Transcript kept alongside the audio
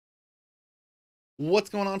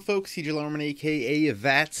What's going on, folks? CJ Larman, aka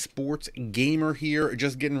That Sports Gamer here,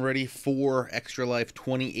 just getting ready for Extra Life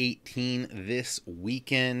 2018 this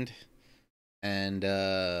weekend. And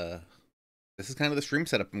this is kind of the stream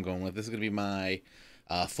setup I'm going with. This is going to be my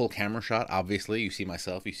full camera shot. Obviously, you see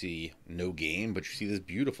myself, you see no game, but you see this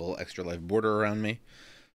beautiful Extra Life border around me.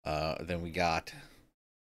 Then we got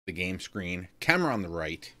the game screen, camera on the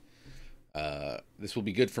right. This will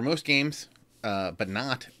be good for most games, but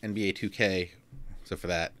not NBA 2K. So for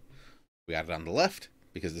that, we got it on the left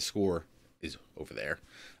because the score is over there.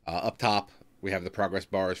 Up top, we have the progress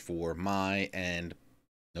bars for my and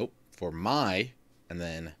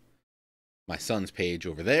then my son's page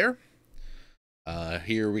over there.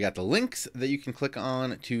 Here we got the links that you can click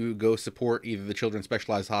on to go support either the Children's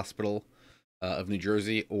Specialized Hospital of New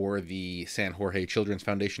Jersey or the San Jorge Children's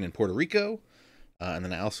Foundation in Puerto Rico. And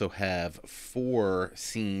then I also have 4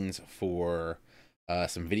 scenes for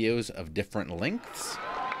some videos of different lengths.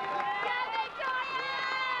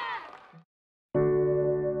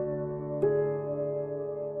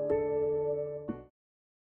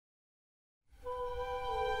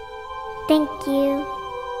 Thank you.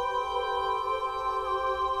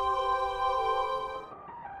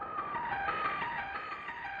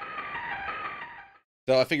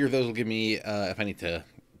 So I figure those will give me, if I need to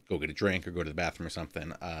go get a drink or go to the bathroom or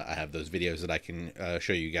something, I have those videos that I can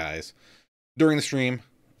show you guys during the stream.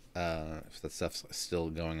 If that stuff's still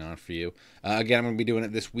going on for you. Again, I'm going to be doing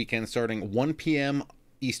it this weekend starting 1 p.m.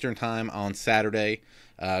 Eastern time on Saturday.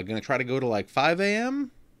 Going to try to go to like 5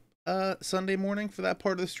 a.m. Sunday morning for that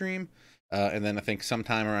part of the stream. And then I think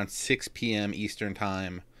sometime around 6 p.m. Eastern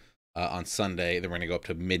time on Sunday. Then we're going to go up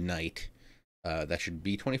to midnight. That should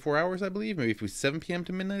be 24 hours, I believe. Maybe if it was 7 p.m.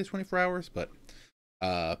 to midnight is 24 hours. But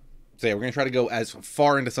so yeah, we're going to try to go as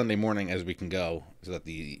far into Sunday morning as we can go so that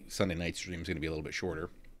the Sunday night stream is going to be a little bit shorter.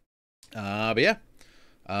 But yeah,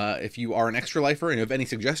 if you are an Extra Lifer and you have any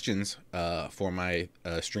suggestions for my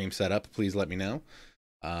stream setup, please let me know.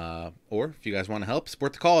 Or if you guys want to help,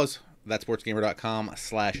 support the cause,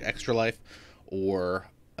 thatsportsgamer.com/extralife or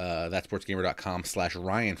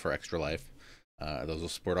thatsportsgamer.com/Ryan for Extra Life. Those will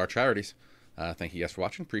support our charities. Thank you guys for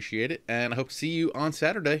watching. Appreciate it. And I hope to see you on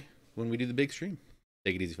Saturday when we do the big stream.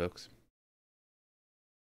 Take it easy, folks.